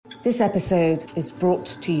This episode is brought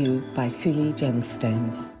to you by Fuli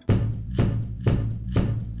Gemstones.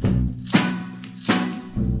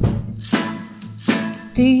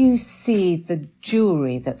 Do you see the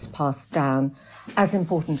jewellery that's passed down as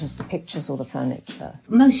important as the pictures or the furniture?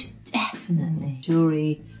 Most definitely.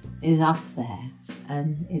 Jewellery is up there,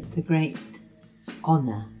 and it's a great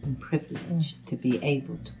honour and privilege to be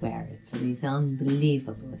able to wear it for these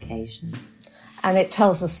unbelievable occasions. And it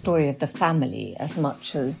tells a story of the family as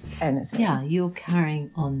much as anything. Yeah, you're carrying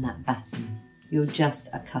on that baton. You're just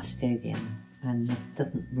a custodian, and it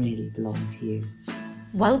doesn't really belong to you.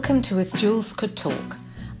 Welcome to If Jewels Could Talk.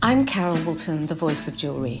 I'm Carol Walton, the voice of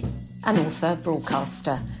jewellery, an author,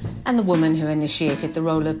 broadcaster, and the woman who initiated the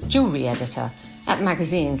role of jewellery editor at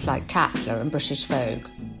magazines like Tatler and British Vogue.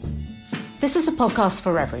 This is a podcast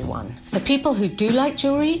for everyone, for people who do like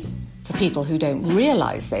jewellery, for people who don't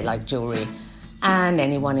realise they like jewellery, and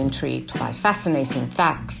anyone intrigued by fascinating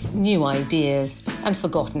facts, new ideas, and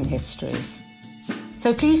forgotten histories.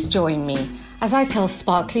 So please join me as I tell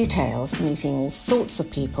sparkly tales, meeting all sorts of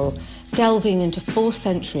people, delving into 4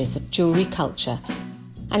 centuries of jewellery culture,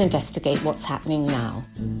 and investigate what's happening now.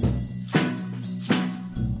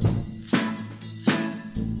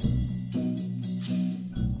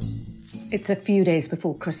 It's a few days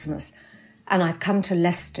before Christmas, and I've come to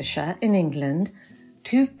Leicestershire in England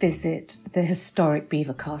to visit the historic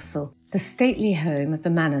Belvoir Castle, the stately home of the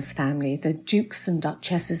Manners family, the Dukes and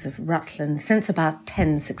Duchesses of Rutland, since about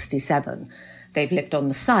 1067. They've lived on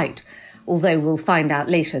the site, although we'll find out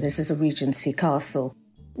later this is a Regency castle.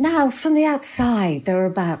 Now, from the outside, there are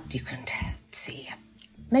about, you can see,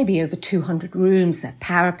 maybe over 200 rooms, there are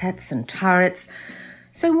parapets and turrets.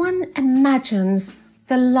 So one imagines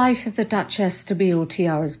the life of the Duchess to be all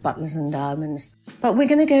tiaras, butlers and diamonds. But we're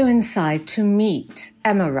going to go inside to meet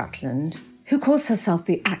Emma Rutland, who calls herself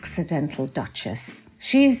the Accidental Duchess.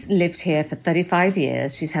 She's lived here for 35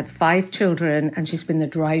 years, she's had 5 children, and she's been the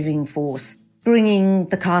driving force, bringing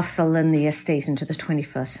the castle and the estate into the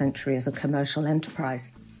 21st century as a commercial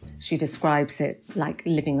enterprise. She describes it like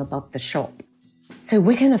living above the shop. So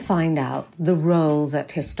we're going to find out the role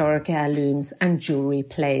that historic heirlooms and jewellery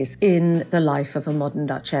plays in the life of a modern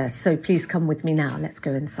duchess. So please come with me now. Let's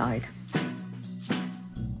go inside.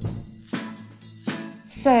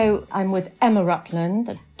 So I'm with Emma Rutland,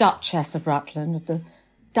 the Duchess of Rutland, of the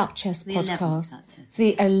Duchess podcast.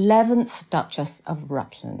 The 11th Duchess of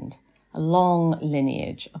Rutland, a long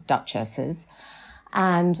lineage of duchesses.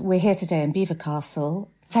 And we're here today in Belvoir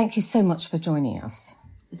Castle. Thank you so much for joining us.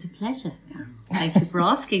 It's a pleasure, Carol. Thank you for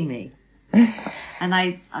asking me. And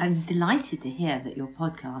I'm delighted to hear that your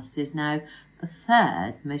podcast is now the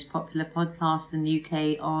 3rd most popular podcast in the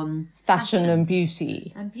UK on fashion and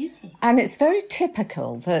beauty. And it's very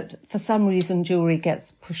typical that for some reason jewellery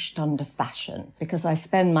gets pushed under fashion, because I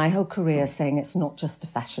spend my whole career saying it's not just a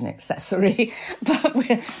fashion accessory, but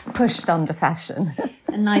we're pushed under fashion.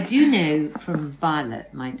 And I do know from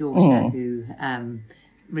Violet, my daughter, who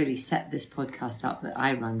really set this podcast up that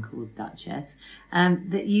I run called Duchess,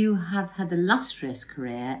 that you have had a lustrous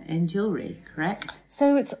career in jewellery, correct?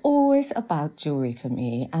 So it's always about jewellery for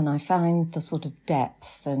me, and I find the sort of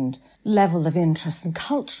depth and level of interest and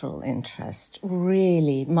cultural interest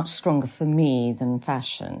really much stronger for me than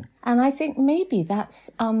fashion. And I think maybe that's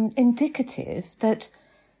indicative that,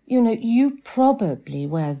 you know, you probably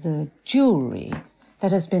wear the jewellery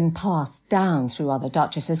that has been passed down through other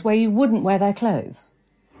duchesses where you wouldn't wear their clothes.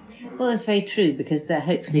 Well, that's very true, because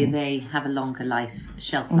hopefully they have a longer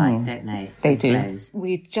shelf life, don't they? They do. Clothes.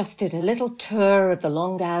 We just did a little tour of the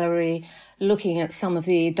Long Gallery, looking at some of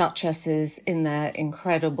the duchesses in their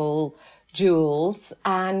incredible jewels,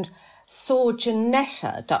 and saw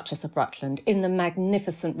Janetta, Duchess of Rutland, in the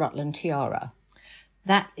magnificent Rutland tiara.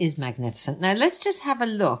 That is magnificent. Now, let's just have a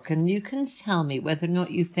look, and you can tell me whether or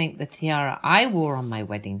not you think the tiara I wore on my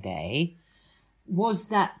wedding day was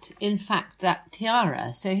that, in fact, that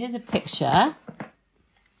tiara. So here's a picture.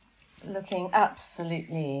 Looking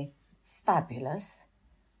absolutely fabulous.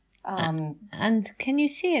 And can you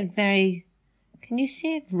see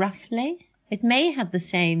it roughly? It may have the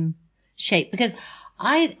same shape, because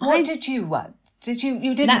What did you want?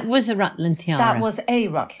 You didn't? That was a Rutland tiara. That was a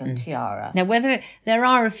Rutland tiara. Now, whether there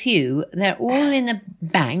are a few, they're all in a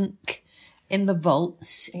bank in the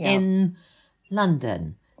vaults in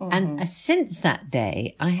London. And since that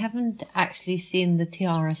day, I haven't actually seen the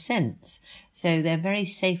tiara since. So they're very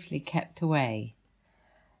safely kept away.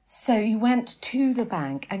 So you went to the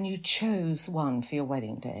bank and you chose one for your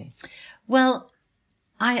wedding day? Well,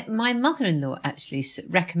 my mother-in-law actually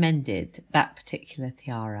recommended that particular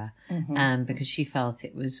tiara because she felt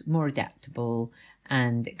it was more adaptable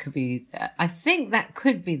And it could be, I think that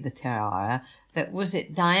could be the tiara that was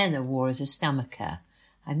it Diana wore as a stomacher.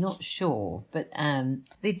 I'm not sure, but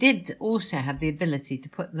they did also have the ability to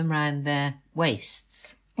put them around their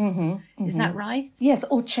waists. Is that right? Yes,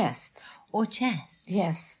 or chests. Or chests.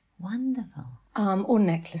 Yes. Wonderful. Or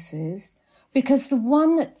necklaces. Because the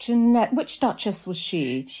one that Jeanette, which Duchess was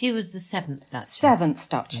she? She was the 7th Duchess. 7th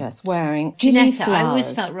Duchess, wearing gilly flowers. I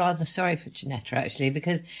always felt rather sorry for Ginetta, actually,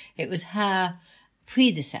 because it was her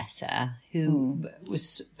predecessor who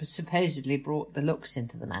was supposedly brought the looks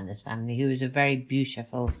into the Manners family, who was a very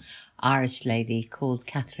beautiful Irish lady called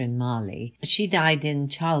Catherine Marley. She died in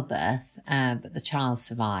childbirth, but the child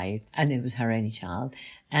survived, and it was her only child.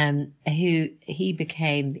 He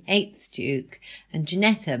became the 8th Duke, and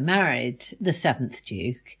Ginetta married the 7th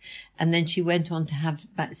Duke, and then she went on to have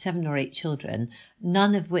about 7 or 8 children,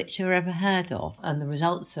 none of which are ever heard of. And the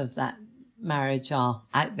results of that marriage are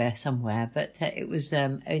out there somewhere, but it was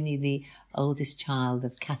only the oldest child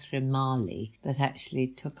of Catherine Marley that actually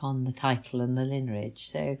took on the title and the lineage.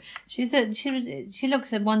 So she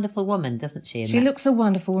looks a wonderful woman, doesn't she? She looks a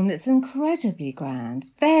wonderful woman. It's incredibly grand.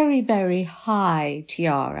 Very, very high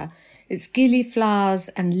tiara. It's gilly flowers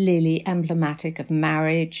and lily, emblematic of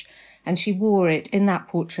marriage. And she wore it in that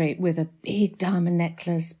portrait with a big diamond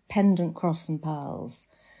necklace, pendant cross and pearls.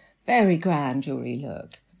 Very grand jewellery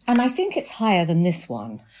look. And I think it's higher than this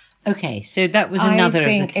one. Okay, so that was another of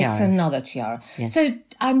the tiaras. I think it's another tiara. Yeah. So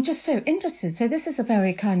I'm just so interested. So this is a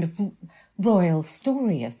very kind of royal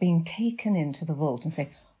story of being taken into the vault and say,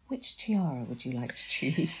 which tiara would you like to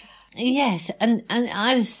choose? Yes, and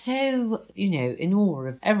I was so, in awe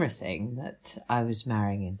of everything that I was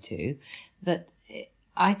marrying into that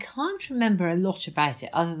I can't remember a lot about it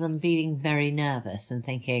other than being very nervous and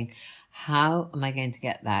thinking, how am I going to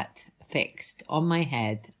get that fixed on my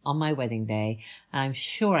head on my wedding day? And I'm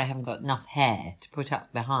sure I haven't got enough hair to put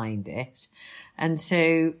up behind it. And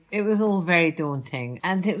so it was all very daunting.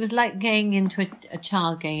 And it was like going into a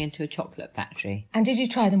child going into a chocolate factory. And did you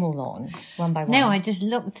try them all on, one by one? No, I just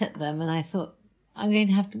looked at them and I thought, I'm going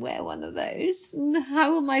to have to wear one of those. And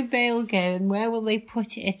how will my veil go? And where will they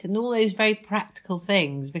put it? And all those very practical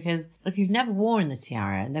things. Because if you've never worn a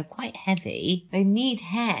tiara, and they're quite heavy, they need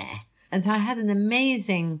hair. And so I had an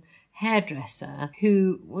amazing hairdresser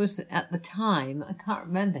who was at the time, I can't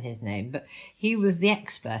remember his name, but he was the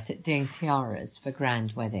expert at doing tiaras for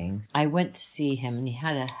grand weddings. I went to see him and he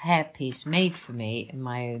had a hairpiece made for me in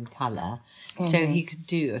my own colour. So he could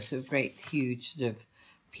do a sort of great huge sort of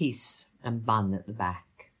piece and bun at the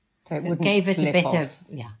back. So it gave it a bit off.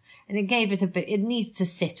 And it gave it a bit, it needs to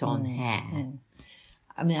sit on hair.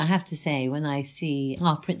 I mean, I have to say, when I see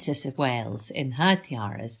our Princess of Wales in her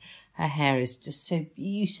tiaras, her hair is just so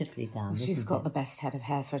beautifully done. She's got the best head of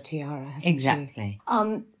hair for a tiara, hasn't she? Exactly.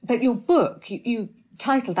 But your book, you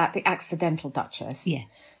titled that The Accidental Duchess.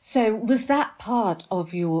 Yes. So was that part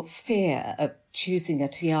of your fear of choosing a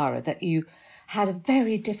tiara, that you had a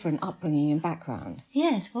very different upbringing and background?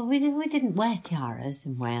 Yes, well, we didn't wear tiaras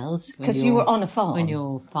in Wales. Because you were on a farm. When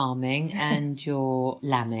you're farming and you're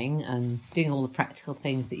lambing and doing all the practical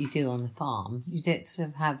things that you do on the farm, you don't sort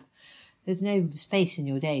of have... There's no space in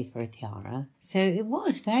your day for a tiara. So it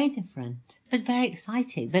was very different, but very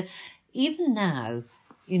exciting. But even now,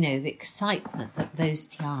 the excitement that those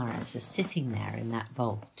tiaras are sitting there in that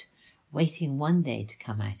vault, waiting one day to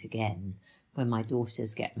come out again when my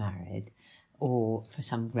daughters get married or for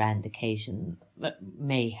some grand occasion that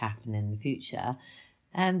may happen in the future,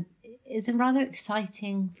 it's a rather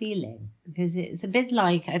exciting feeling because it's a bit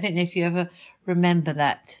like, I don't know if you ever remember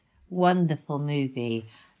that wonderful movie,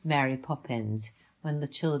 Mary Poppins, when the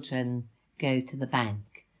children go to the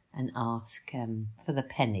bank and ask for the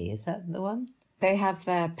penny. Is that the one? They have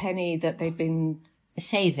their penny that they've been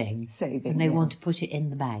saving. And they want to put it in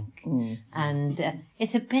the bank. And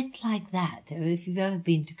it's a bit like that. If you've ever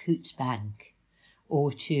been to Coutts Bank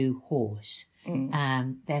or to Horse,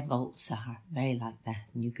 their vaults are very like that.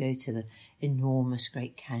 And you go to the enormous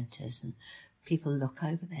great counters and people look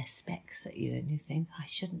over their specs at you and you think, I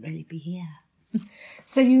shouldn't really be here.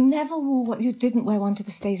 So you never you didn't wear one to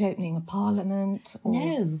the state opening of Parliament? Or...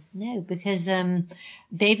 No, because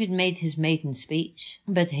David made his maiden speech,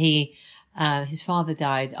 but his father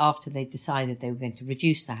died after they decided they were going to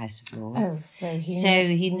reduce the House of Lords. So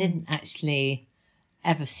he didn't actually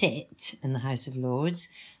ever sit in the House of Lords,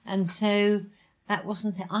 and so that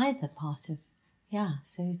wasn't either part of,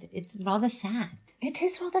 so it's rather sad. It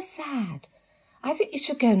is rather sad. I think you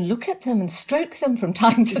should go and look at them and stroke them from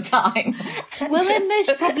time to time. Well, they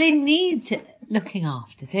most probably need looking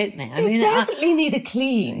after, don't they? They definitely need a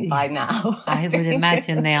clean by now. I would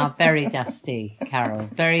imagine they are very dusty, Carol.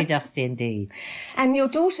 Very dusty indeed. And your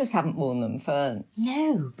daughters haven't worn them for...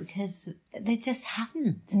 No, because they just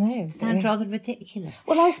haven't. No. It sounds rather ridiculous.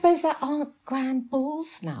 Well, I suppose there aren't grand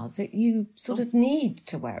balls now that you sort of need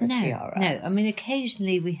to wear a tiara. No, I mean,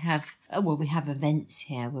 occasionally we have events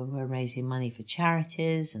here where we're raising money for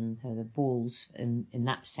charities and there are balls in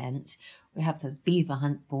that sense. We have the beaver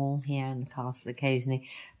hunt ball here in the castle occasionally,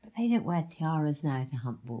 but they don't wear tiaras now to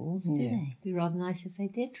hunt balls, do they? It'd be rather nice if they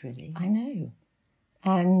did, really. I know.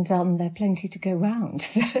 And there are plenty to go round,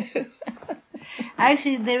 so...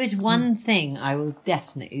 Actually, there is one thing I will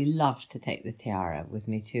definitely love to take the tiara with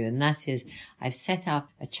me to, and that is I've set up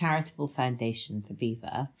a charitable foundation for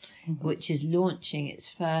Beaver, which is launching its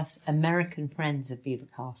first American Friends of Beaver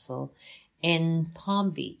Castle in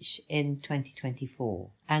Palm Beach in 2024.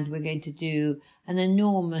 And we're going to do an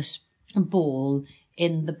enormous ball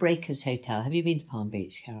in the Breakers Hotel. Have you been to Palm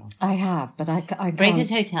Beach, Carol? I have, but I can't...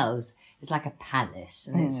 Breakers Hotels is like a palace,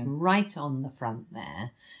 and it's right on the front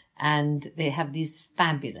there. And they have these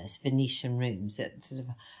fabulous Venetian rooms that sort of,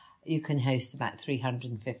 you can host about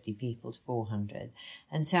 350 people to 400.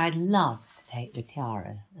 And so I'd love to take the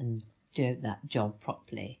tiara and do that job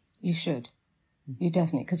properly. You should. You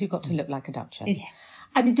definitely, because you've got to look like a duchess. Yes.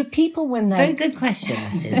 I mean, do people when they... Very good question,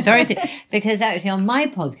 that is. Sorry because actually on my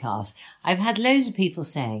podcast, I've had loads of people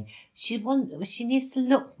saying she needs to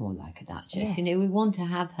look more like a duchess. Yes. You know, we want to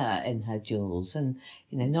have her in her jewels and,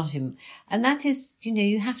 you know, not in... And that is, you know,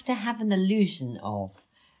 you have to have an illusion of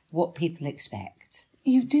what people expect.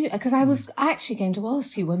 You do, because I was actually going to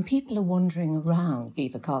ask you, when people are wandering around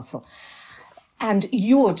Beaver Castle and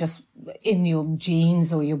you're just in your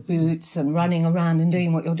jeans or your boots and running around and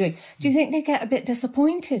doing what you're doing, do you think they get a bit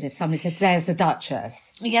disappointed if somebody says, there's a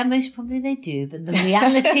duchess? Yeah, most probably they do. But the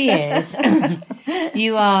reality is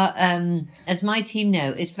you are, as my team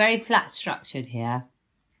know, it's very flat structured here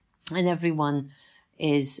and everyone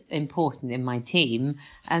is important in my team.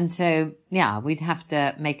 And so, yeah, we'd have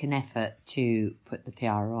to make an effort to put the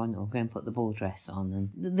tiara on or go and put the ball dress on.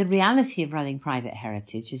 And the reality of running private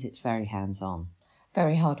heritage is it's very hands-on.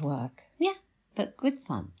 Very hard work. Yeah, but good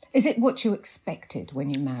fun. Is it what you expected when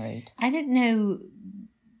you married? I don't know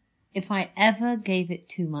if I ever gave it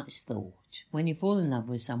too much thought. When you fall in love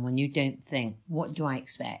with someone, you don't think, what do I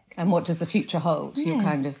expect? And what does the future hold? No, You're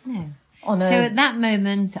kind of... No. So at that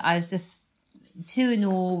moment, I was just too in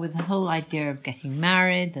awe with the whole idea of getting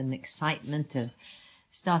married and the excitement of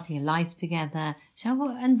starting a life together.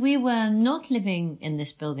 And we were not living in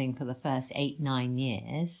this building for the first 8-9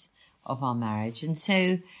 years of our marriage. And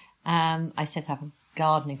so I set up a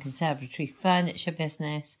garden and conservatory furniture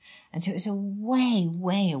business. And so it was a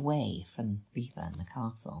way away from Beaver and the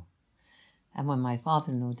castle. And when my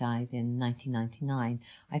father-in-law died in 1999,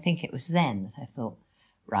 I think it was then that I thought,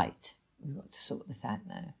 right, we've got to sort this out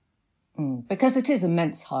now. Because it is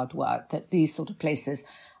immense hard work that these sort of places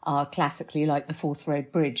are classically like the Forth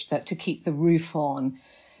Road Bridge, that to keep the roof on,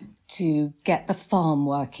 to get the farm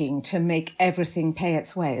working, to make everything pay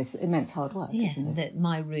its way is immense hard work, yes, isn't it? That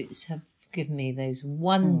my roots have given me those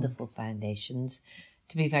wonderful foundations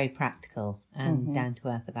to be very practical and down to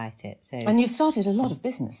earth about it. So, and you've started a lot of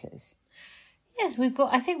businesses. Yes,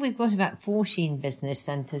 I think we've got about 14 business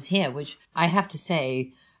centres here, which I have to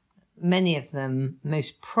say, many of them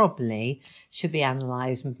most probably should be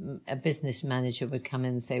analysed. A business manager would come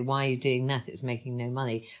in and say, why are you doing that? It's making no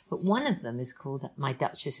money. But one of them is called My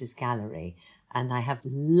Duchess's Gallery. And I have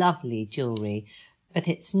lovely jewellery, but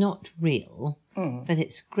it's not real, but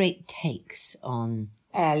it's great takes on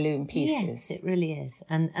heirloom pieces. Yes, it really is.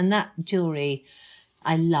 And that jewellery,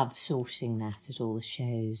 I love sourcing that at all the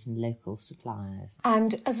shows and local suppliers.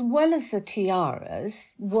 And as well as the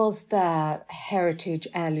tiaras, was there heritage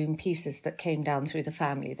heirloom pieces that came down through the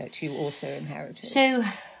family that you also inherited? So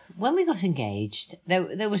when we got engaged,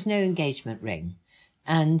 there was no engagement ring.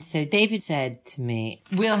 And so David said to me,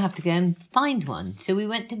 we'll have to go and find one. So we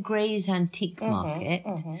went to Gray's Antique Market.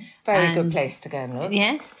 Very good place to go and look.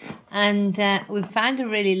 Yes. And we found a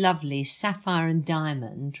really lovely sapphire and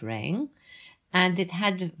diamond ring. And it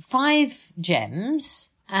had 5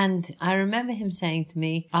 gems. And I remember him saying to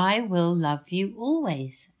me, I will love you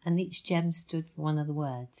always. And each gem stood for one of the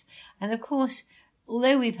words. And of course,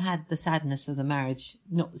 although we've had the sadness of the marriage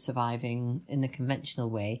not surviving in the conventional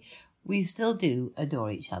way, we still do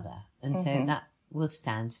adore each other. And so that will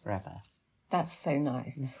stand forever. That's so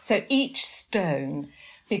nice. So each stone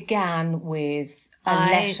began with a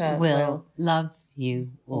letter. I will love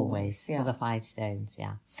you always. For the 5 stones,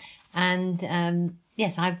 yeah. And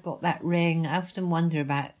yes, I've got that ring. I often wonder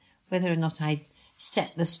about whether or not I'd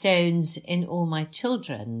set the stones in all my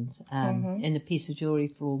children, in a piece of jewellery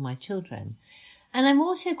for all my children. And I'm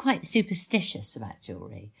also quite superstitious about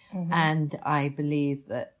jewellery. And I believe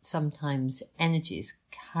that sometimes energy is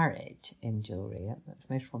carried in jewellery. That's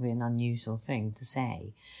most probably an unusual thing to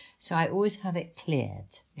say. So I always have it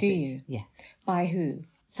cleared. Do you? Yes. By who?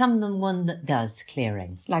 Someone that does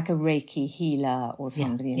clearing. Like a Reiki healer or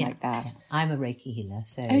somebody like that? Yeah. I'm a Reiki healer.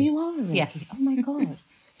 So. Oh, you are a Reiki? Yeah. Oh, my God.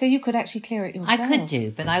 So you could actually clear it yourself? I could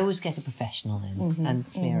do, but I always get a professional in and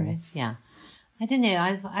clear it. Yeah. I don't know.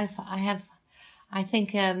 I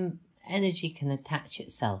think energy can attach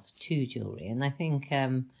itself to jewellery, and I think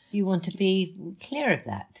you want to be clear of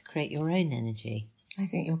that to create your own energy. I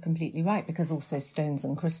think you're completely right, because also stones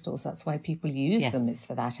and crystals, that's why people use them, is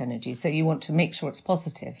for that energy. So you want to make sure it's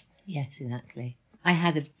positive. Yes, exactly. I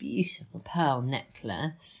had a beautiful pearl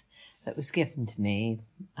necklace that was given to me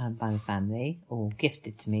by the family, or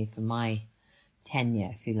gifted to me for my tenure,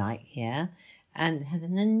 if you like, here, and it had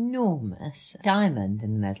an enormous diamond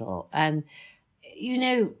in the middle. And you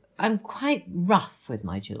know, I'm quite rough with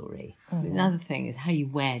my jewellery. Another thing is how you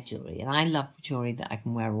wear jewellery. And I love jewellery that I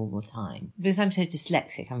can wear all the time. Because I'm so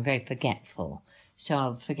dyslexic, I'm very forgetful. So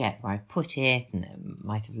I'll forget where I put it, and I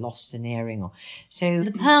might have lost an earring. So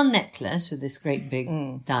the pearl necklace with this great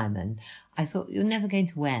big diamond, I thought, you're never going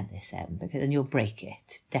to wear this, Em, and you'll break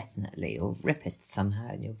it, definitely. Or rip it somehow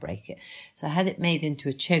and you'll break it. So I had it made into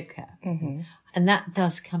a choker. And that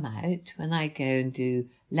does come out when I go and do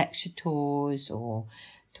lecture tours or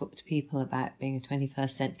talk to people about being a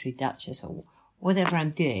 21st century Duchess or whatever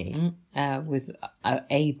I'm doing with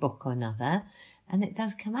a book or another. And it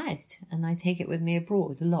does come out, and I take it with me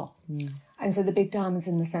abroad a lot. And so the big diamond's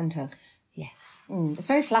in the centre? Yes. It's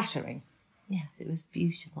very flattering. Yeah, it was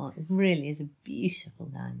beautiful. It really is a beautiful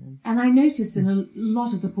diamond. And I noticed in a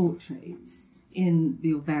lot of the portraits in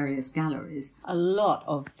your various galleries, a lot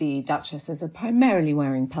of the duchesses are primarily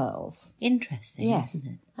wearing pearls. Interesting, yes.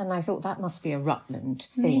 Isn't it? And I thought that must be a Rutland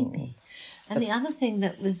thing. Maybe. And the other thing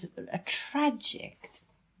that was a tragic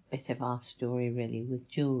bit of our story, really, with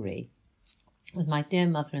jewellery, was my dear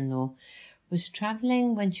mother-in-law was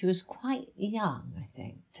travelling when she was quite young, I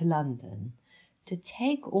think, to London to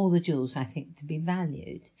take all the jewels, I think, to be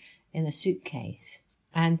valued in a suitcase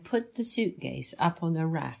and put the suitcase up on a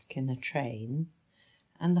rack in a train,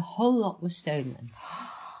 and the whole lot was stolen.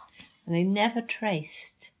 And they never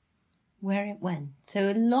traced where it went. So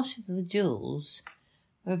a lot of the jewels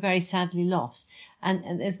were very sadly lost.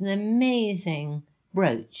 And there's an amazing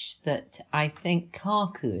brooch that I think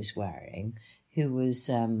Kaku is wearing, who was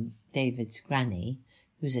David's granny,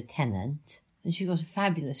 who was a tenant. And she's got a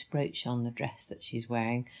fabulous brooch on the dress that she's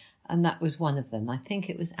wearing. And that was one of them. I think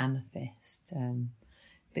it was amethyst.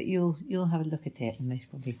 But you'll have a look at it and most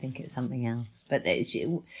probably think it's something else. But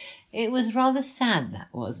it was rather sad, that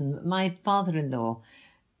was. And my father-in-law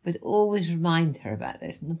would always remind her about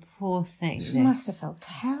this. And the poor thing. She must have felt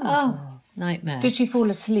terrible. Oh, nightmare. Did she fall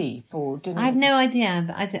asleep or didn't? I have no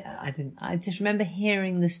idea. I didn't. I just remember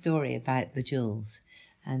hearing the story about the jewels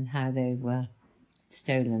and how they were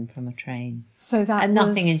stolen from a train. So that and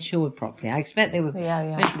nothing insured properly. I expect they were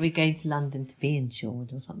Yeah. going to London to be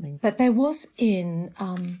insured or something. But there was in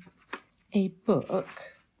a book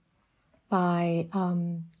by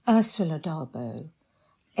Ursula Darboux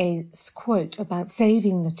a quote about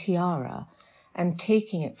saving the tiara and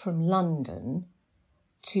taking it from London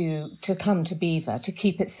to come to Beaver to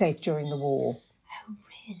keep it safe during the war. Oh,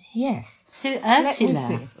 really? Yes. So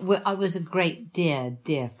Ursula was a great,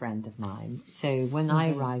 dear friend of mine. So when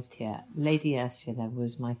I arrived here, Lady Ursula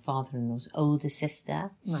was my father-in-law's older sister.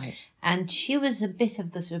 Right. And she was a bit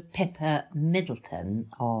of the sort of Pippa Middleton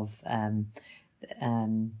of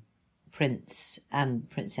Prince and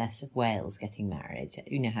Princess of Wales getting married.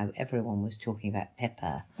 You know how everyone was talking about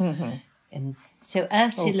Pippa. And so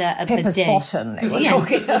Ursula at Pippa's the day... bottom they were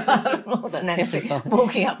talking about more than anything,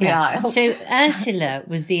 walking up the aisle. So Ursula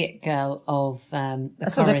was the it girl of the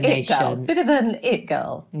coronation. Bit of an it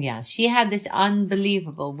girl. Yeah, she had this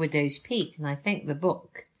unbelievable Widow's Peak, and I think the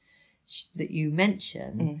book that you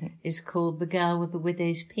mention is called The Girl with the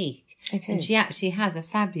Widow's Peak. It is. And she actually has a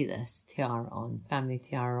fabulous tiara on, family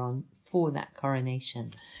tiara on, for that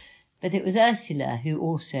coronation. But it was Ursula who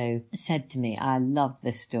also said to me, I love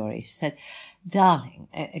this story. She said, darling,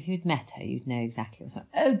 if you'd met her, you'd know exactly what.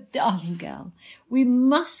 Oh, darling girl, we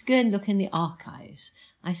must go and look in the archives.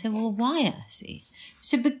 I said, well, why, Ursy? She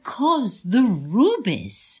said, because the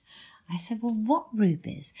rubies. I said, well, what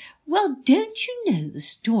rubies? Well, don't you know the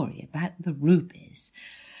story about the rubies?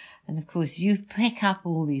 And of course, you pick up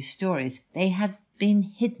all these stories. They had been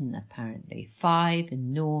hidden, apparently, 5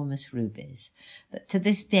 enormous rubies that to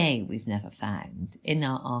this day we've never found in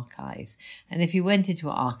our archives. And if you went into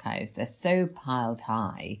our archives, they're so piled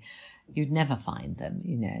high, you'd never find them,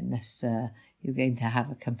 unless you're going to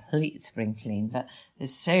have a complete spring clean. But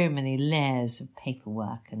there's so many layers of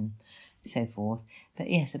paperwork and so forth.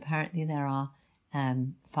 But yes, apparently there are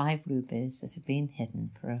 5 rubies that have been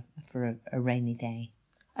hidden for a rainy day.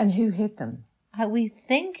 And who hid them? We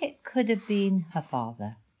think it could have been her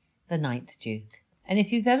father, the 9th Duke. And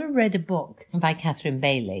if you've ever read a book by Catherine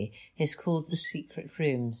Bailey, it's called The Secret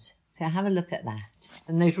Rooms. So have a look at that.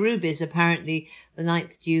 And those rubies, apparently the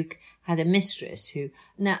 9th Duke had a mistress who...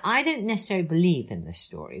 Now, I don't necessarily believe in this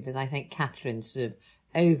story, because I think Catherine sort of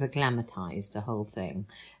over-glamorised the whole thing.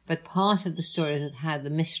 But part of the story is how the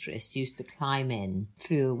mistress used to climb in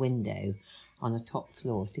through a window on a top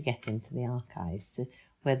floor to get into the archives,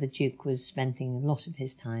 where the Duke was spending a lot of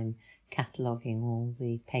his time cataloguing all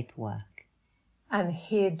the paperwork. And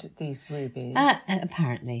hid these rubies?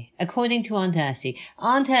 Apparently, according to Aunt Ursie.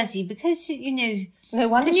 Aunt Ursie, because, No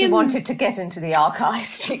wonder she wanted to get into the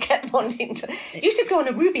archives. She kept wanting to... You should go on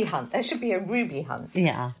a ruby hunt. There should be a ruby hunt.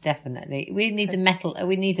 Yeah, definitely. We need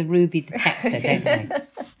a ruby detector, don't we?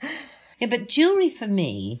 Yeah, but jewellery for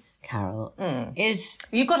me, Carol, is...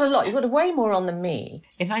 You've got a lot. You've got way more on than me.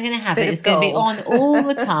 If I'm going to have it, it's going to be on all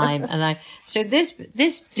the time. So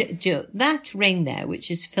that ring there,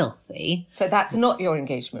 which is filthy. So that's not your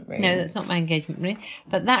engagement ring? No, that's not my engagement ring.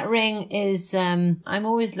 But that ring is, I'm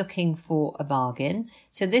always looking for a bargain.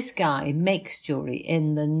 So this guy makes jewellery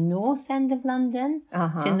in the north end of London.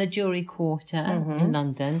 It's in the Jewellery Quarter in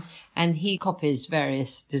London. And he copies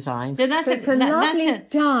various designs. So that's a lovely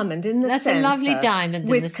diamond in the centre. That's a lovely diamond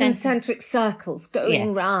in the centre. With concentric circles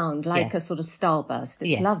going round like a sort of starburst.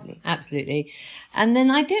 It's lovely. Absolutely. And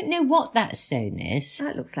then I don't know what that stone is.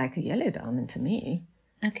 That looks like a yellow diamond to me.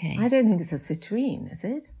 Okay. I don't think it's a citrine, is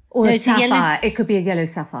it? Or a sapphire. It could be a yellow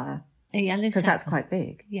sapphire. A yellow sapphire. Because that's quite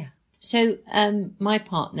big. Yeah. So my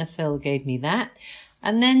partner, Phil, gave me that.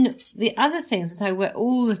 And then the other things that I wear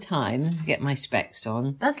all the time to get my specs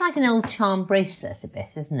on, that's like an old charm bracelet a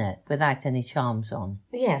bit, isn't it? Without any charms on.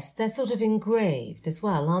 Yes, they're sort of engraved as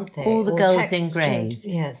well, aren't they? All the girls engraved.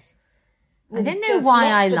 Yes. I don't know why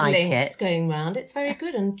I like it. Going round. It's very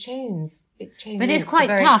good, and chains, big chains. But it's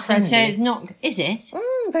quite tough, and so it's not, is it?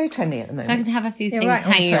 Very trendy at the moment. So I can have a few things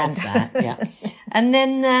hanging off that, yeah. And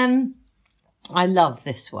then I love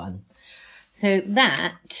this one. So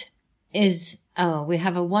that is... Oh, we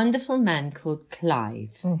have a wonderful man called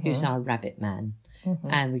Clive, who's our rabbit man,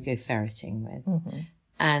 and we go ferreting with.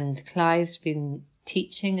 And Clive's been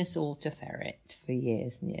teaching us all to ferret for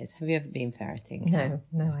years and years. Have you ever been ferreting?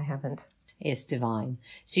 No, I haven't. It's divine.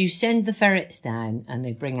 So you send the ferrets down and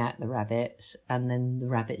they bring out the rabbits, and then the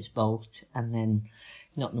rabbits bolt and then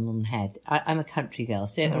knock them on the head. I'm a country girl,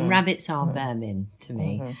 so rabbits are vermin to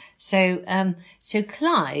me. So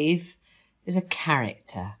Clive is a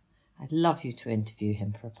character. I'd love you to interview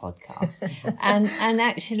him for a podcast. and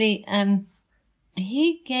actually,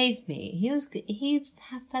 he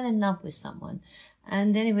fell in love with someone.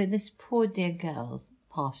 And anyway, this poor dear girl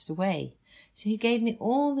passed away. So he gave me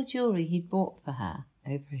all the jewellery he'd bought for her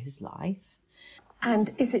over his life. And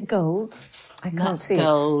is it gold? I can't see.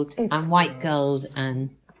 Gold and white gold and...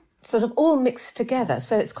 Sort of all mixed together.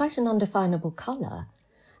 So it's quite an undefinable colour.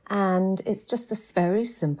 And it's just a very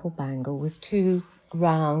simple bangle with 2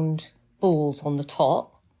 round balls on the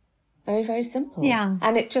top. Very, very simple. Yeah.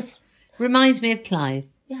 And it just... reminds me of Clive.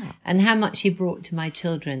 Yeah. And how much he brought to my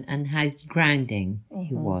children and how grounding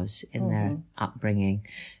he was in their upbringing.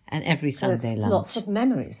 And every Sunday lunch. Lots of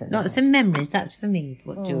memories in it. Lots of memories. That's for me,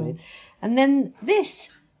 what jewellery. And then this,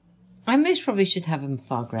 I most probably should have a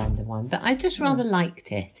far grander one, but I just rather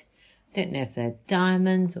liked it. Don't know if they're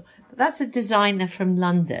diamonds, but that's a designer from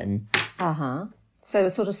London. So a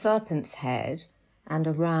sort of serpent's head and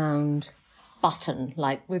a round button,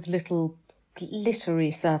 like with little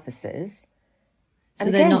glittery surfaces. So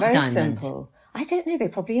And they're again, not very diamonds. simple. I don't know, they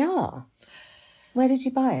probably are. Where did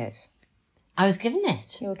you buy it? I was given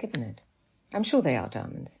it. You were given it. I'm sure they are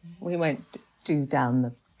diamonds. We won't do down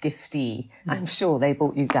the giftee. I'm sure they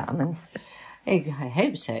bought you diamonds. I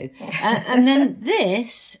hope so. And then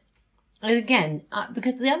this, again,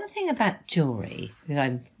 because the other thing about jewellery, because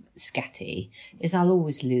I'm scatty, is I'll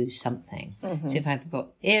always lose something. So if I've got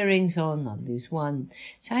earrings on, I'll lose one.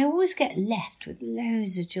 So I always get left with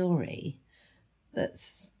loads of jewellery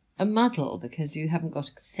that's a muddle because you haven't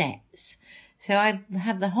got sets. So I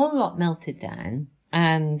have the whole lot melted down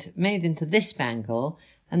and made into this bangle,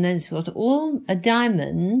 and then sort of all a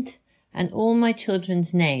diamond and all my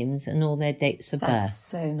children's names and all their dates of That's birth.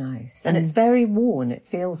 so nice. And it's very worn. It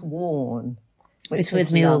feels worn. It's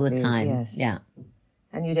with me all the time. Yes. Yeah.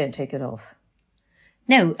 And you don't take it off.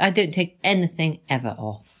 No, I don't take anything ever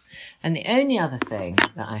off. And the only other thing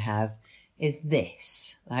that I have is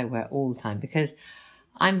this that I wear all the time, because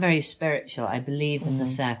I'm very spiritual. I believe in the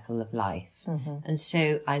circle of life. And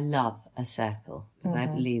so I love a circle, because I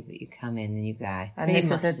believe that you come in and you go out. And this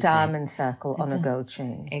is a diamond circle on a gold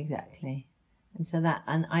chain. Exactly. And so that,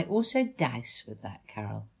 and I also douse with that,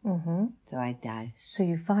 Carol. Mm-hmm. So I douse. So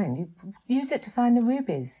you use it to find the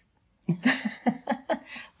rubies.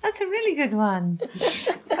 That's a really good one.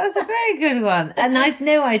 That's a very good one. And I've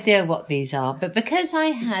no idea what these are, but because I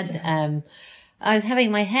had, I was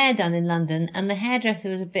having my hair done in London, and the hairdresser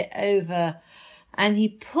was a bit over, and he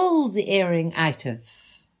pulled the earring out of,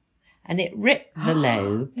 and it ripped the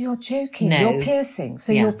lobe. You're joking. No. You're piercing.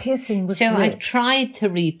 So Yeah. your piercing was So I've ripped. tried to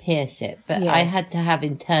re-pierce it, but I Yes. had to have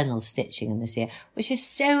internal stitching in this ear, which is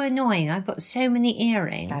so annoying. I've got so many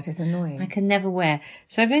earrings. That is annoying. I can never wear.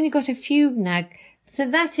 So I've only got a few now. So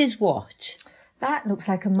that is what? That looks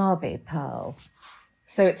like a Mabe pearl.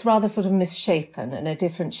 So it's rather sort of misshapen and a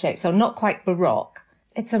different shape. So not quite Baroque.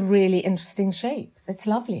 It's a really interesting shape. It's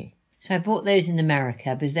lovely. So I bought those in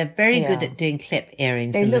America because they're very good Yeah. at doing clip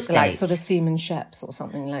earrings They in the look like States. sort of Seaman Sheps or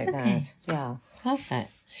something like that. Yeah. Perfect.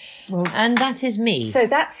 And that is me. So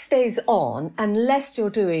that stays on unless you're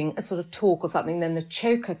doing a sort of talk or something, then the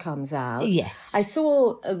choker comes out. Yes. I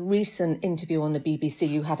saw a recent interview on the BBC.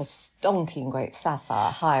 You had a stonking great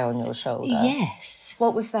sapphire high on your shoulder. Yes.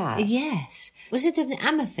 What was that? Yes. Was it an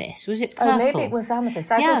amethyst? Was it purple? Oh, maybe it was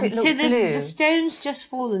amethyst. I thought it looked so blue. the stone's just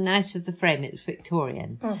fallen out of the frame. It was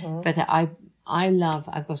Victorian. Mm-hmm. But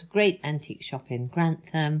I've got a great antique shop in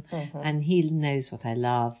Grantham, Mm-hmm. and he knows what I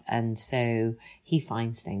love, and so he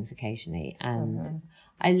finds things occasionally, and Mm-hmm.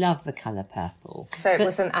 I love the colour purple. So it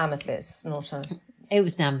was an amethyst, not a... It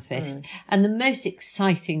was an amethyst. And the most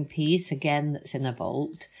exciting piece, again, that's in a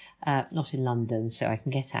vault, not in London, so I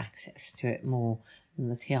can get access to it more than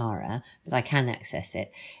the tiara, but I can access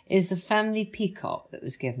it, is the family peacock that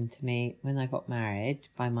was given to me when I got married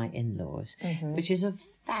by my in-laws, which is a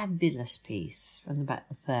fabulous piece from about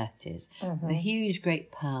the 30s. The huge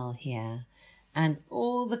great pearl here, and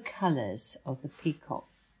all the colours of the peacock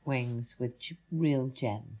wings with real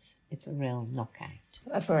gems. It's a real knockout.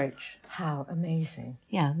 A brooch. How amazing.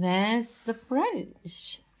 Yeah, there's the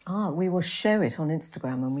brooch. We will show it on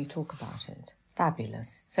Instagram when we talk about it.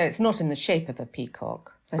 Fabulous. So it's not in the shape of a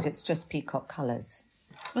peacock, but it's just peacock colours.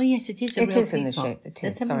 Oh, yes, it is a It real is in the peacock. shape. It is.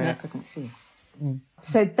 Let's have a Sorry, I look. couldn't see.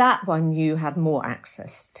 So that one you have more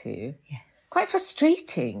access to. Yes. Quite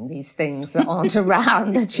frustrating, these things that aren't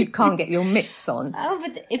around, that you can't get your mitts on. Oh,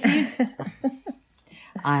 but if you...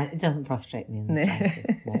 it doesn't frustrate me in the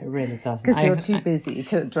slightest. No, it really doesn't. Because you're too busy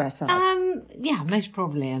to dress up. Yeah, most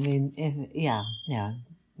probably. I mean,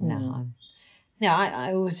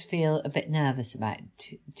 I always feel a bit nervous about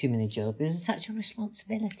too many jewelry because it's such a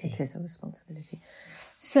responsibility. It is a responsibility.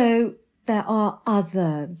 So there are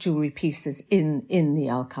other jewellery pieces in the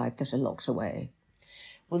archive that are locked away.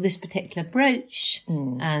 Well, this particular brooch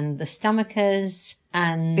and the stomachers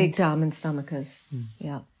and... Big diamond stomachers.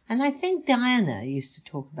 Yeah. And I think Diana used to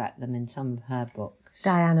talk about them in some of her books.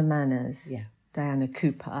 Diana Manners. Yeah. Diana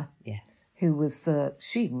Cooper. Yes. Who was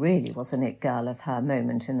she really was an it girl of her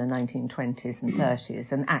moment in the 1920s and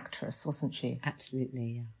 30s, an actress, wasn't she? Absolutely,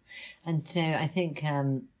 yeah. And so I think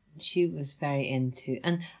she was very into,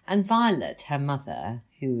 and Violet, her mother,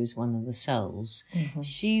 who was one of the souls,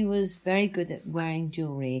 she was very good at wearing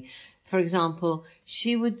jewellery. For example,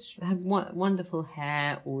 she would have wonderful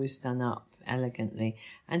hair, always done up elegantly,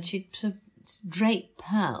 and she'd sort of drape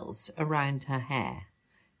pearls around her hair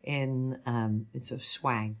in sort of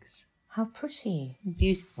swags. How pretty.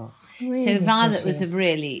 Beautiful. Really so Violet pretty. was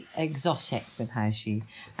really exotic with how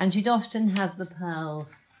and she'd often have the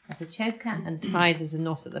pearls as a choker and tied as a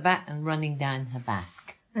knot at the back and running down her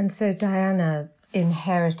back. And so Diana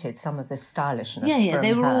inherited some of this stylishness from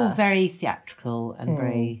they were her. all very theatrical and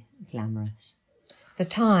very glamorous. The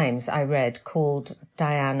Times, I read, called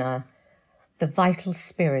Diana the vital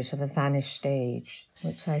spirit of a vanished age,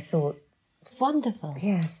 which I thought, Wonderful.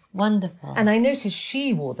 yes. Wonderful. And I noticed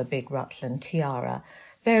she wore the big Rutland tiara,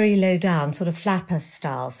 very low down, sort of flapper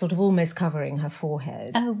style, sort of almost covering her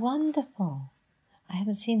forehead. Oh, wonderful. I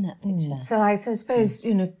haven't seen that picture. So I suppose,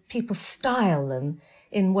 people style them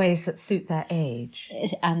in ways that suit their age.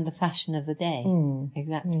 And the fashion of the day.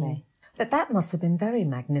 Exactly. But that must have been very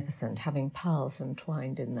magnificent, having pearls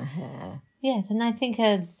entwined in the hair. Yes, and I think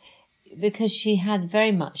because she had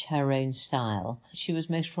very much her own style. She was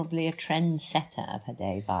most probably a trendsetter of her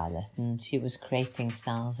day, Violet, and she was creating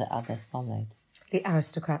styles that others followed. The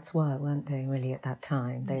aristocrats weren't they, really, at that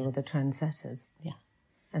time? They were the trendsetters. Yeah.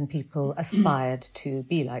 And people aspired to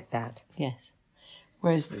be like that. Yes.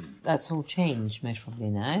 Whereas that's all changed most probably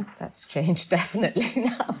now. That's changed definitely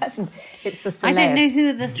now, hasn't it? It's the celebs. I don't know who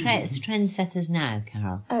are the trendsetters now,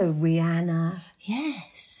 Carol. Oh, Rihanna.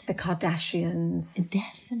 Yes. The Kardashians.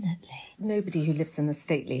 Definitely. Nobody who lives in a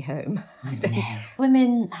stately home. No.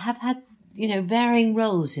 Women have had, varying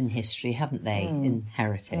roles in history, haven't they, in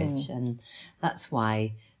heritage? And that's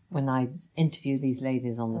why when I interview these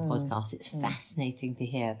ladies on the podcast, it's fascinating to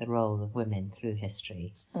hear the role of women through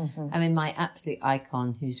history. I mean, my absolute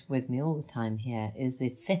icon, who's with me all the time here, is the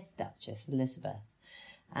 5th Duchess, Elizabeth.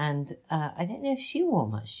 And I don't know if she wore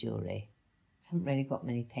much jewellery. I haven't really got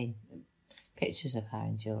many pictures of her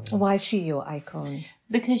in jewellery. Why is she your icon?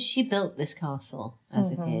 Because she built this castle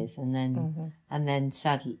as it is, and then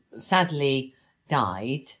sadly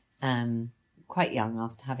died quite young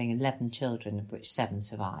after having 11 children, of which 7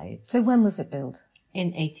 survived. So when was it built?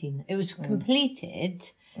 It was completed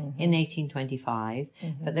in 1825,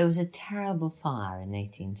 but there was a terrible fire in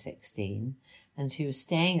 1816, and she was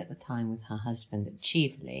staying at the time with her husband at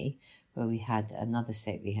Cheveley, where we had another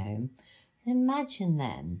stately home. And imagine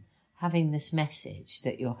then having this message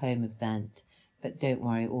that your home had burnt, but don't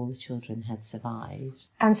worry, all the children had survived.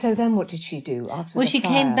 And so then what did she do after the fire? Well, she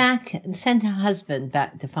came back and sent her husband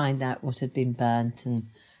back to find out what had been burnt and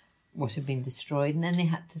what had been destroyed. And then they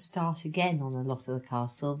had to start again on a lot of the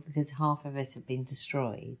castle because half of it had been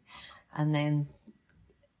destroyed. And then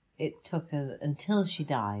it took her until she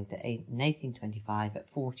died in 1825 at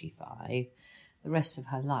 45, the rest of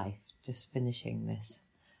her life just finishing this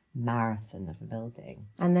marathon of a building.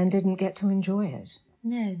 And then didn't get to enjoy it.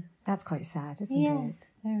 No. That's quite sad, isn't Yeah, it?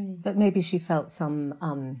 very. But maybe she felt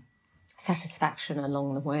some satisfaction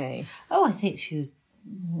along the way. Oh, I think she was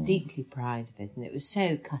deeply proud of it, and it was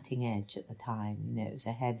so cutting edge at the time. It was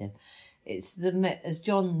ahead of. As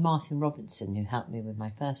John Martin Robinson, who helped me with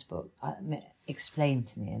my first book, explained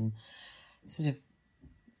to me, and sort of,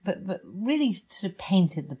 but really sort of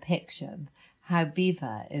painted the picture of how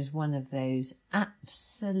Belvoir is one of those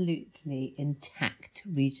absolutely intact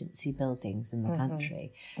Regency buildings in the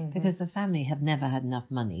country, because the family have never had enough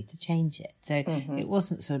money to change it. So it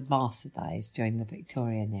wasn't sort of bastardised during the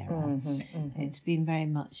Victorian era. It's been very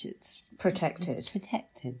much, Protected.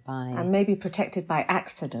 Protected by... And maybe protected by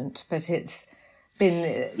accident, but it's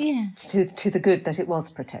been to the good that it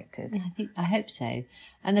was protected. Yeah, I hope so.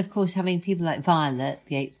 And of course, having people like Violet,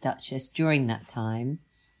 the 8th Duchess, during that time,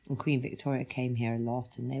 and Queen Victoria came here a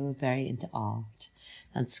lot, and they were very into art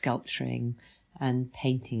and sculpturing and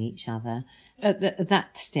painting each other. At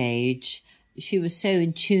that stage, she was so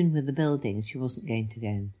in tune with the building, she wasn't going to go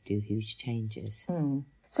and do huge changes.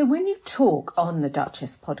 So when you talk on the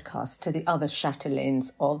Duchess podcast to the other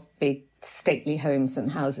chatelaines of big stately homes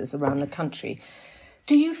and houses around the country,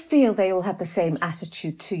 do you feel they all have the same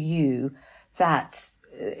attitude to you, that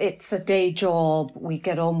it's a day job, we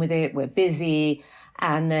get on with it, we're busy,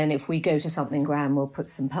 and then if we go to something grand, we'll put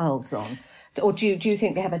some pearls on? Or do you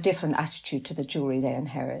think they have a different attitude to the jewellery they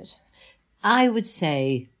inherit? I would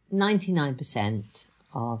say 99%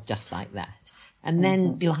 are just like that. And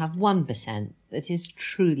then you'll have 1% that is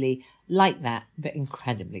truly like that, but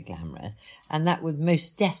incredibly glamorous. And that would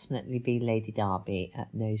most definitely be Lady Derby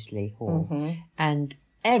at Knowsley Hall. And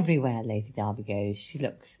everywhere Lady Derby goes, she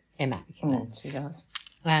looks immaculate. She does.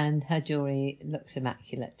 And her jewellery looks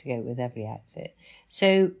immaculate to go with every outfit.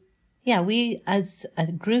 So, yeah, we as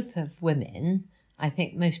a group of women, I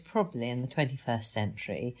think most probably in the 21st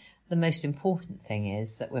century, the most important thing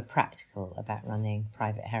is that we're practical about running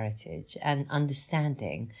private heritage and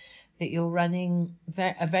understanding that you're running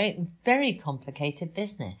a very, very complicated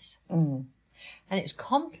business. And it's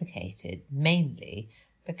complicated mainly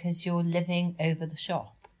because you're living over the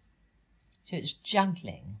shop. So it's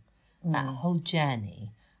juggling that whole journey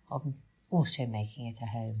of also making it a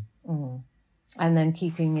home. And then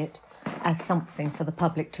keeping it as something for the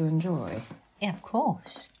public to enjoy. Yeah, of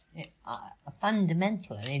course.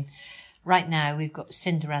 Fundamental. I mean, right now we've got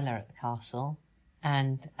Cinderella at the castle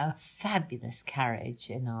and a fabulous carriage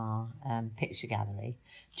in our picture gallery,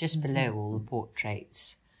 just below all the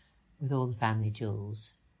portraits with all the family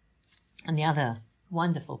jewels. And the other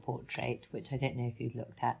wonderful portrait, which I don't know if you've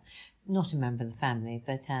looked at, not a member of the family,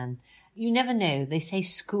 but you never know. They say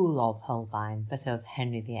school of Holbein, but of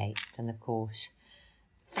Henry VIII. And of course,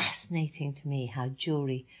 fascinating to me how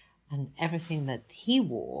jewellery and everything that he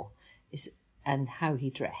wore is and how he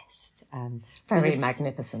dressed, and Very was a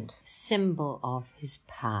magnificent. symbol of his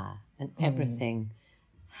power, and everything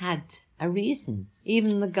had a reason.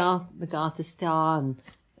 Even the Garter Star and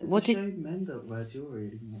what It's a did shame men don't wear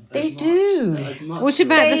jewellery anymore. They As do. much- as much What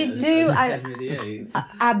about as They as do. Henry VIII.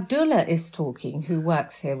 Abdullah is talking, who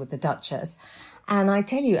works here with the Duchess. And I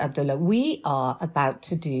tell you, Abdullah, we are about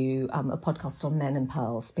to do a podcast on men and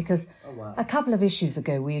pearls because wow. a couple of issues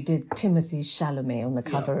ago we did Timothy Chalamet on the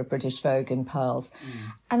cover of British Vogue in pearls.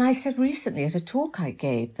 And I said recently at a talk I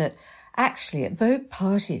gave that actually at Vogue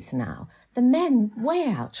parties now, the men way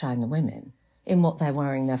outshine the women in what they're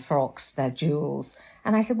wearing, their frocks, their jewels.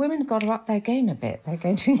 And I said, women have got to up their game a bit. They're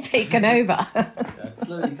going to be taken over. It's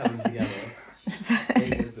slowly coming together.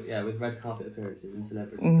 Yeah, with red carpet appearances and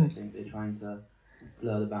celebrities, I think they're trying to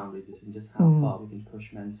blur the boundaries between just how far we can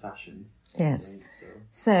push men's fashion. Yes. I think,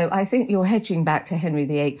 So I think you're hedging back to Henry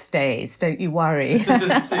VIII's days. Don't you worry.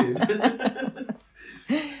 so. Soon.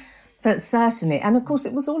 But certainly, and of course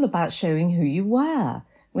it was all about showing who you were.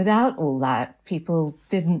 Without all that, people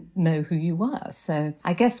didn't know who you were. So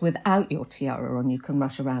I guess without your tiara on, you can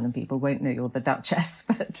rush around and people won't know you're the Duchess.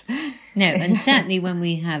 But no? And certainly when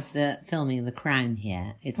we have the filming of The Crown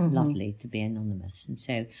here, it's lovely to be anonymous, and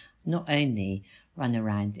so not only run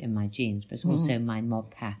around in my jeans, but also my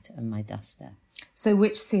mob hat and my duster. so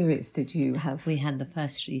which series did you have? We had the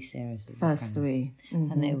first 3 series of The First Crown, 3.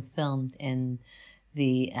 and they were filmed in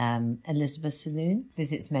the Elizabeth Saloon,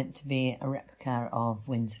 because it's meant to be a replica of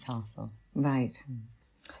Windsor Castle. Right.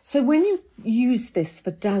 So when you use this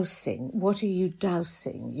for dousing, what are you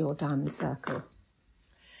dousing your diamond circle?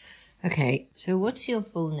 Okay, so what's your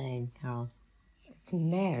full name, Carol? It's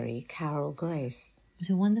Mary Carol Grace, It's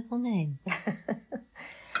a wonderful name.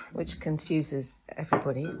 which confuses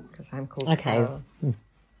everybody because I'm called Okay. Carol.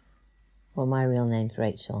 Well, my real name's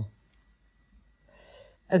Rachel.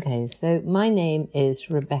 Okay, so my name is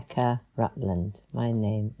Rebecca Rutland. My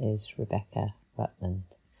name is Rebecca Rutland.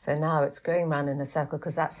 So now it's going round in a circle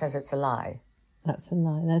because that says it's a lie. That's a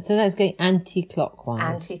lie. So that's going anti-clockwise.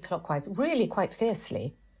 Anti-clockwise, really quite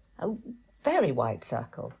fiercely. A very wide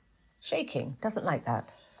circle. Shaking, doesn't like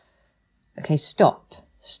that. Okay, stop.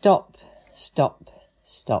 Stop. Stop.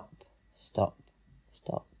 Stop. Stop.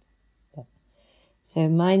 Stop. Stop. So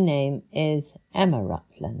my name is Emma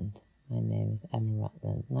Rutland. My name is Emma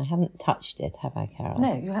Rutland. And I haven't touched it, have I, Carol?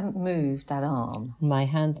 No, you haven't moved that arm. My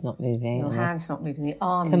hand's not moving. Your and hand's not moving. The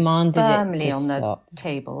arm commanded is it firmly to on the stop.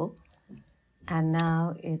 table. And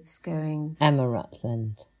now it's going Emma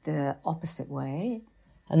Rutland. the opposite way,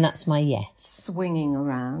 And that's my yes. swinging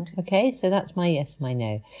around. Okay, so that's my yes, my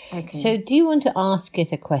no. Okay. So do you want to ask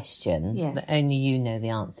it a question Yes. that only you know the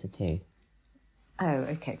answer to? Oh,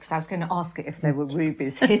 okay, because I was going to ask it if there were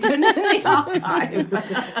rubies hidden in the archive.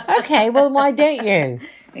 Okay, well, why don't you?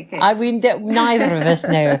 Okay. I mean, neither of us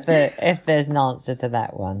know if there's an answer to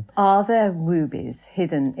that one. Are there rubies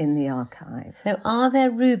hidden in the archive? So are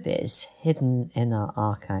there rubies hidden in our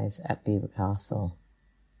archives at Belvoir Castle?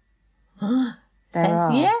 There Says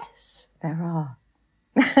are. yes. There are.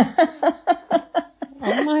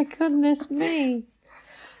 Oh my goodness me.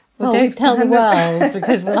 Well, Oh, don't we've tell the done world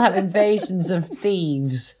because we'll have invasions of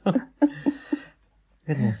thieves.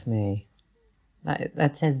 Goodness me.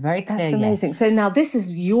 That says very clear That's amazing. yes. So now this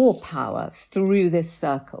is your power through this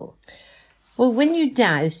circle. Well, when you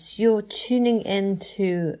douse, you're tuning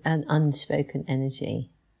into an unspoken energy.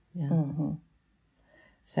 Yeah.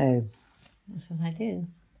 So that's what I do.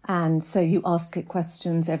 And so you ask it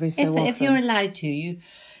questions every so often. If you're allowed to, you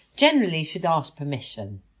generally should ask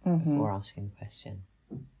permission before asking a question.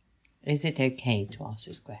 Is it okay to ask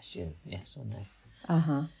this question? Yes or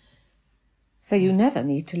no? So you never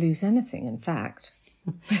need to lose anything, in fact.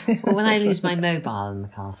 Well, when I lose my mobile in the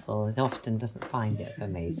castle, it often doesn't find it for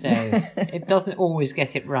me. So it doesn't always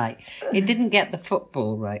get it right. It didn't get the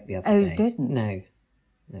football right the other Oh, day. it didn't? No.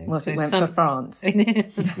 Well, So it went for France.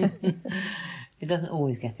 It doesn't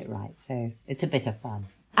always get it right. So it's a bit of fun.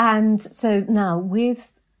 And so now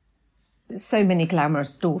with so many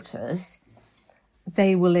glamorous daughters,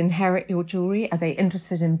 they will inherit your jewellery. Are they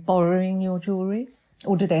interested in borrowing your jewellery?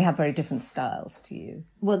 Or do they have very different styles to you?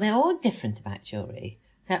 Well, they're all different about jewellery.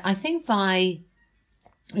 I think Vi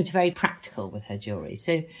is very practical with her jewellery.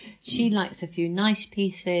 So she likes a few nice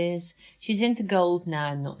pieces. She's into gold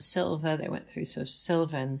now, not silver. They went through sort of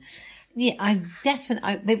silver. And yeah,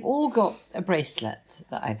 they've all got a bracelet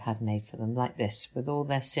that I've had made for them like this with all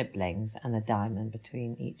their siblings and a diamond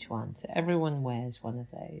between each one. So everyone wears one of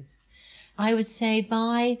those. I would say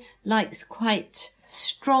Vi likes quite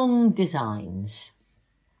strong designs.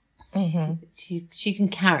 She can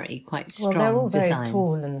carry quite strong Well, they're all very design.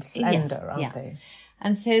 tall and slender, aren't yeah. they?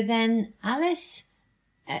 And so then Alice,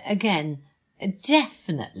 again,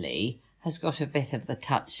 definitely has got a bit of the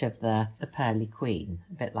touch of the pearly queen,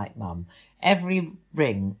 a bit like Mum. Every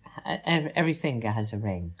finger has a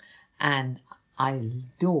ring. And I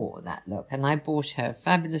adore that look. And I bought her a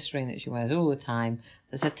fabulous ring that she wears all the time.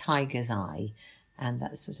 There's a tiger's eye. And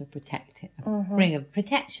that's sort of ring of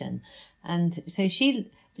protection. And so she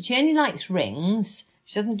only likes rings.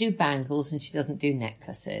 She doesn't do bangles and she doesn't do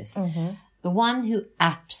necklaces. The one who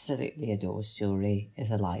absolutely adores jewellery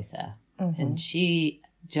is Eliza. And she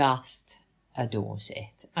just adores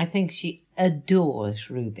it. I think she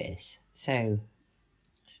adores rubies. So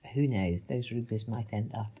who knows, those rubies might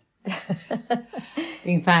end up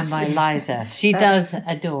being found by Eliza. She does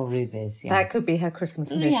adore rubies. Yeah. That could be her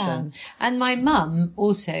Christmas mission. Yeah. And my mum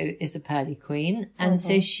also is a pearly queen. And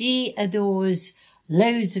so she adores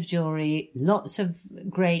loads of jewellery, lots of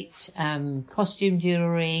great costume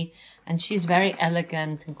jewellery. And she's very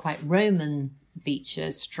elegant and quite Roman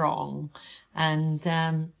features, strong. And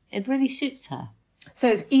it really suits her. So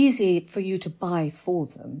it's easy for you to buy for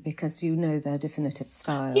them because you know their definitive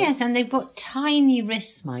styles. Yes, and they've got tiny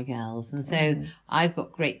wrists, my girls. And so I've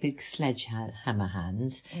got great big sledgehammer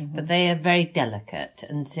hands, but they are very delicate.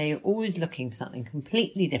 And so you're always looking for something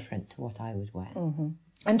completely different to what I would wear.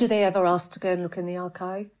 And do they ever ask to go and look in the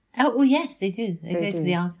archive? Oh, yes, they do. They go to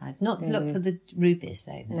the archive. Not to look for the rubies,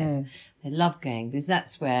 though. No. They love going because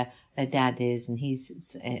that's where their dad is and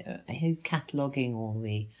he's cataloguing all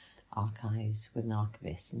the archives with an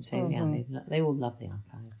archivist. And so, they all love the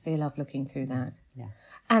archives. They love looking through that. Yeah.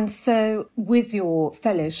 And so with your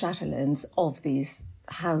fellow chatelains of these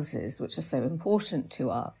houses, which are so important to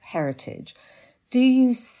our heritage, do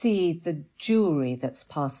you see the jewellery that's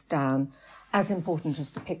passed down as important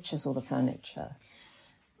as the pictures or the furniture?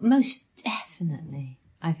 Most definitely.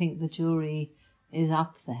 I think the jewellery is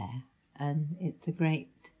up there and it's a great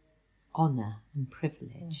honour and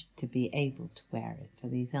privilege to be able to wear it for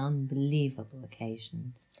these unbelievable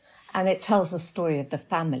occasions. And it tells a story of the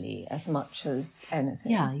family as much as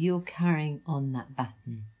anything. Yeah, you're carrying on that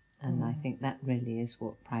baton. And I think that really is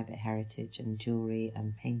what private heritage and jewellery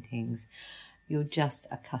and paintings, you're just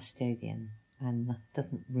a custodian and that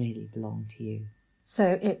doesn't really belong to you.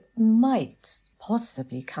 So it might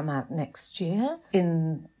possibly come out next year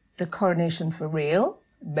in the Coronation for Real,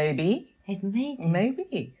 maybe. It may do.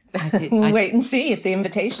 Maybe. We'll wait and see if the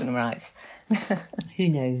invitation arrives. Who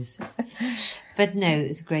knows? But no,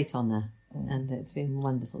 it's a great honour. And it's been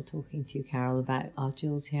wonderful talking to you, Carol, about our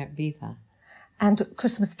jewels here at Viva. And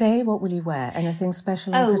Christmas Day, what will you wear? Anything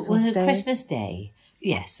special on Christmas Day? Christmas Day,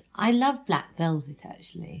 yes. I love black velvet,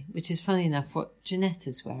 actually, which is funny enough what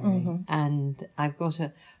Jeanetta's wearing. And I've got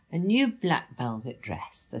a new black velvet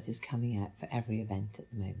dress that is coming out for every event at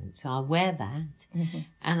the moment. So I'll wear that.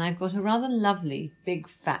 And I've got a rather lovely big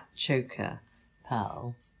fat choker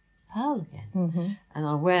pearl again. And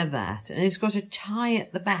I'll wear that. And it's got a tie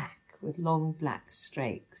at the back with long black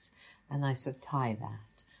strakes. And I sort of tie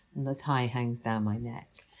that. And the tie hangs down my neck.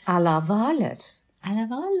 À la Violet. À la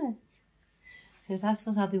Violet. So that's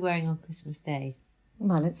what I'll be wearing on Christmas Day.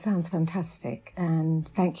 Well, it sounds fantastic. And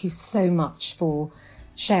thank you so much for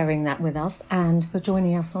sharing that with us and for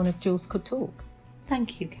joining us on If Jewels Could Talk.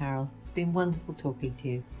 Thank you, Carol. It's been wonderful talking to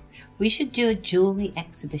you. We should do a jewellery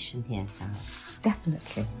exhibition here, Carol.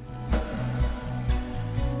 Definitely.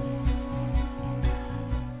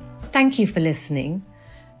 Thank you for listening.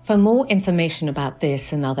 For more information about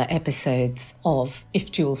this and other episodes of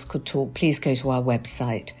If Jewels Could Talk, please go to our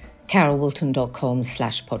website,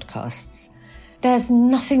 carolwilton.com/podcasts. There's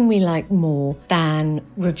nothing we like more than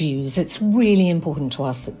reviews. It's really important to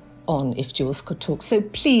us on If Jewels Could Talk. So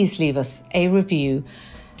please leave us a review.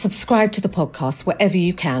 Subscribe to the podcast wherever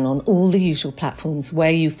you can on all the usual platforms where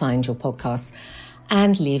you find your podcasts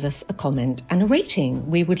and leave us a comment and a rating.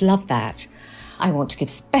 We would love that. I want to give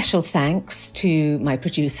special thanks to my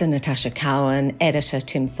producer, Natasha Cowan, editor,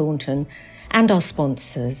 Tim Thornton, and our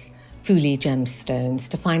sponsors, Fuli Gemstones.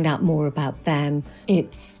 To find out more about them,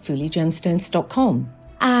 it's fuligemstones.com.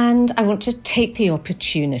 And I want to take the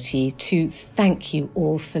opportunity to thank you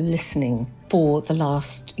all for listening for the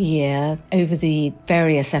last year, over the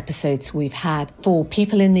various episodes we've had, for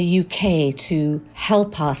people in the UK to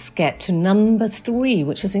help us get to number 3,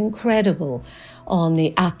 which is incredible, on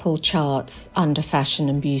the Apple charts under fashion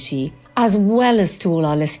and beauty, as well as to all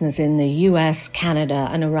our listeners in the US, Canada,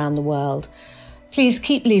 and around the world. Please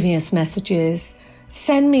keep leaving us messages.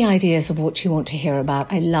 Send me ideas of what you want to hear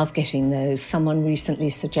about. I love getting those. Someone recently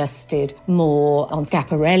suggested more on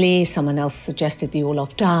Schiaparelli. Someone else suggested the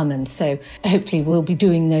Orloff Diamond. So hopefully we'll be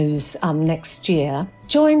doing those next year.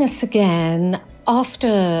 Join us again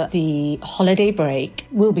After the holiday break,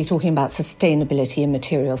 we'll be talking about sustainability and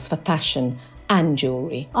materials for fashion and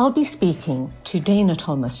jewellery. I'll be speaking to Dana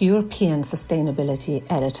Thomas, European Sustainability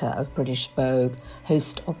Editor of British Vogue,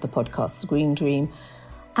 host of the podcast The Green Dream,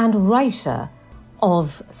 and writer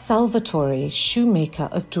of Salvatore, Shoemaker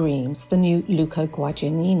of Dreams, the new Luca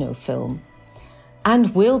Guadagnino film.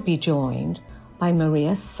 And we'll be joined by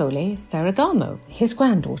Maria Sole Ferragamo, his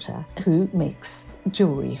granddaughter, who makes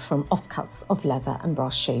jewellery from offcuts of leather and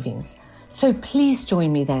brass shavings. So please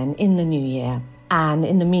join me then in the new year. And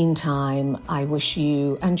in the meantime, I wish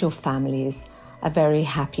you and your families a very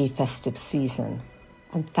happy festive season.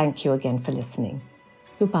 And thank you again for listening.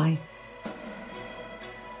 Goodbye.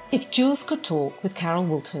 If Jules Could Talk with Carol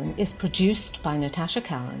Woolton is produced by Natasha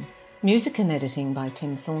Cowan, music and editing by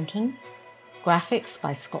Tim Thornton, graphics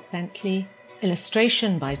by Scott Bentley,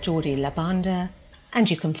 illustration by Geordie Labanda,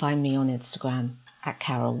 and you can find me on Instagram at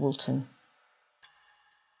Carol Woolton.